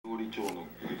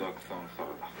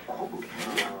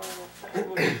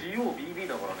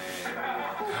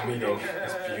I'm eating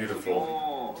this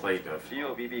beautiful plate of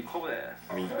meat. Oh,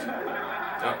 and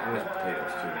there's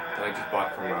potatoes too that I just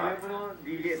bought from, oh,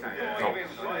 the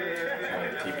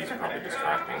TV's probably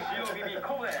distracting.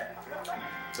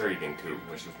 They're eating too,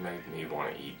 which has made me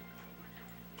want to eat.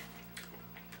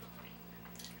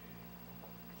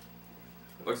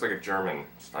 It looks like a German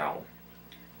style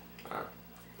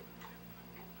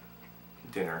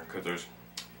dinner, because there's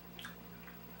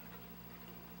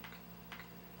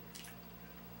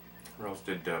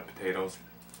roasted potatoes.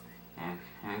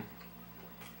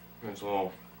 There's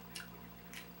little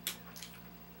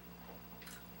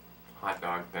hot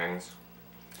dog things.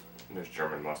 And there's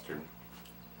German mustard.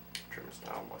 German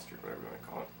style mustard, whatever you want to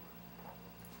call it.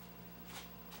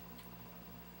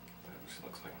 That just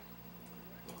looks like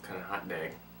a little kind of hot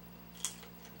dog.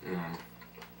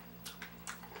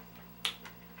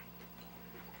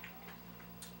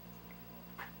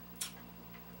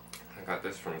 I got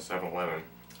this from 7-Eleven.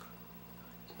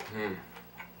 There's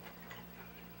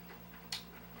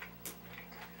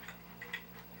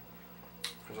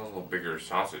those little bigger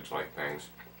sausage-like things.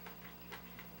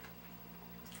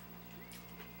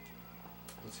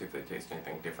 Let's see if they taste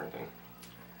anything different than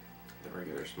the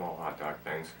regular small hot dog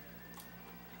things.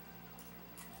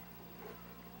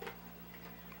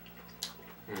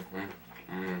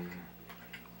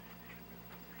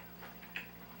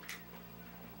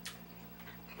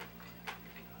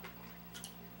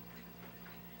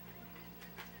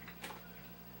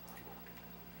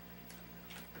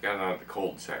 I got it out of the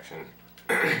cold section,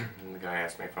 and the guy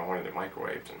asked me if I wanted it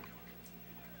microwaved, and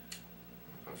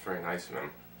that was very nice of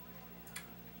him.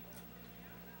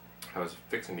 I was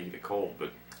fixing to eat it cold,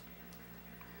 but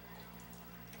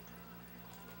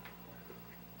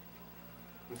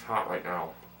it's hot right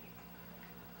now.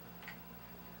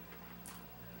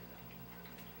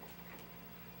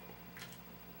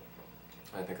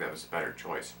 I think that was a better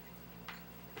choice.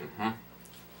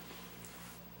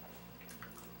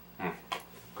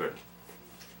 Good.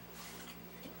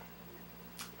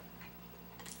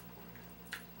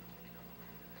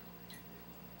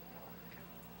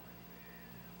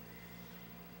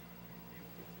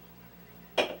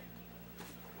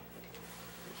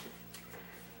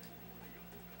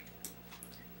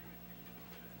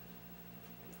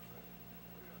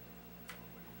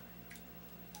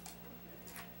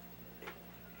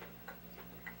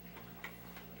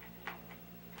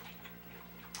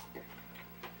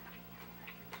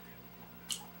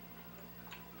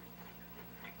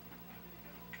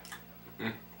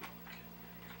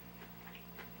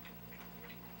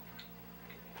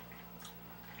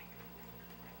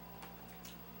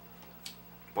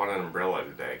 Bought an umbrella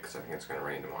today because I think it's going to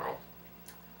rain tomorrow.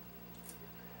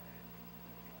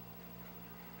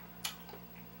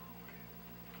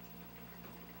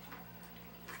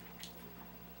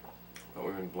 But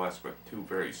we've been blessed with 2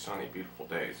 very sunny, beautiful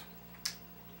days.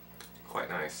 Quite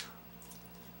nice.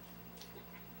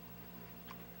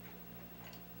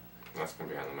 That's going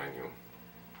to be on the menu.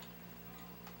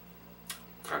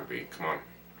 Gotta be, come on.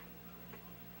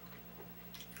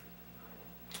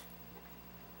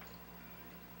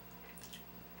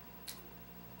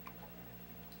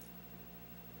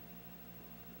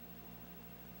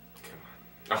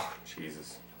 Oh,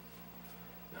 Jesus.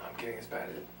 No, I'm getting as bad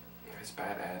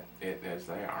at it as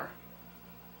they are.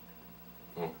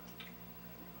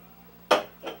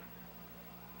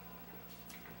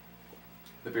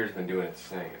 The beer's been doing its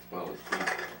thing as well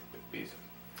as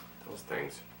those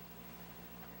things.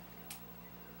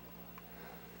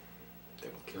 They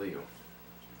will kill you.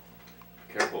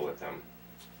 Be careful with them.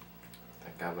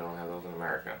 Thank God we don't have those in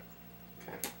America.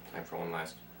 Okay, time for one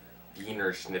last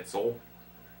Wiener Schnitzel.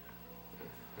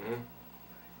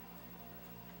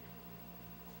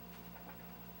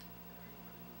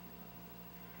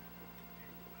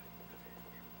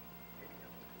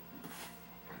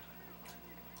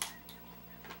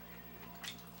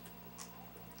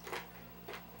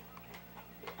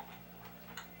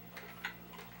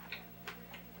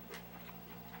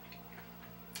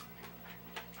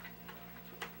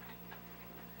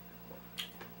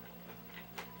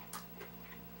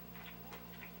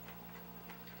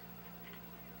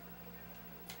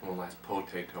 One last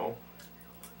potato.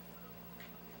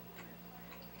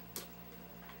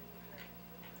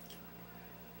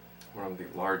 One of the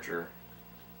larger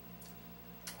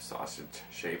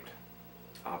sausage-shaped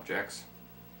objects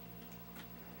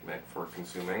meant for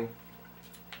consuming.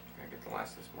 Gotta get the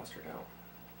last of this mustard out.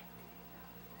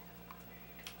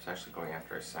 I was actually going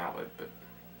after a salad, but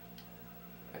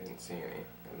I didn't see any,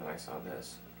 and then I saw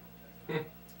this.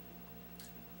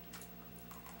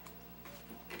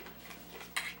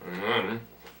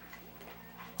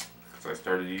 I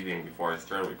started eating before I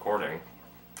started recording.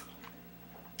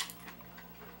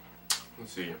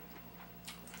 Let's see.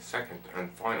 Second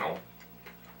and final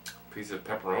piece of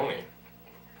pepperoni.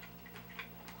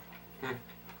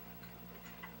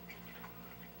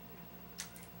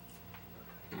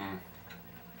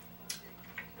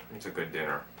 It's a good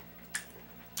dinner.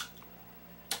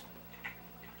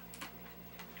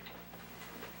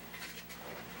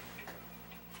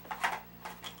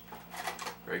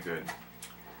 Very good.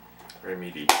 Very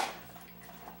meaty.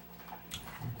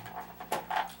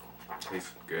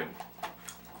 Tastes good.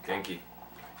 Genki.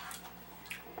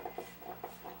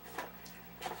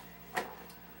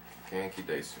 Genki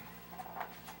desu.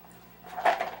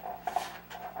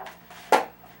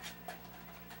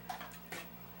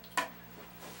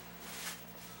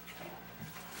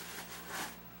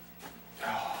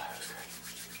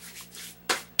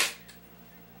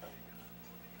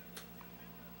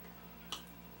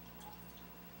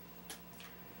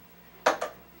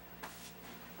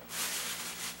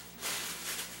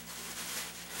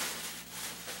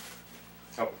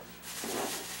 Oh,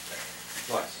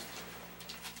 plus,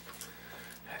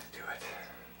 I had to do it.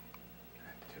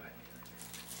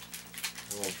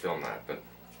 I won't film that, but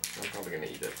I'm probably going to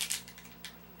eat it.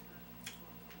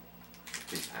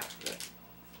 At least half of it.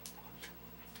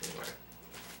 Anyway.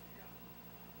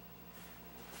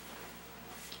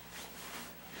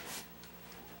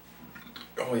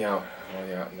 Oh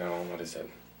yeah, no, what is it?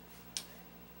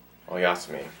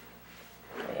 Oyasumi.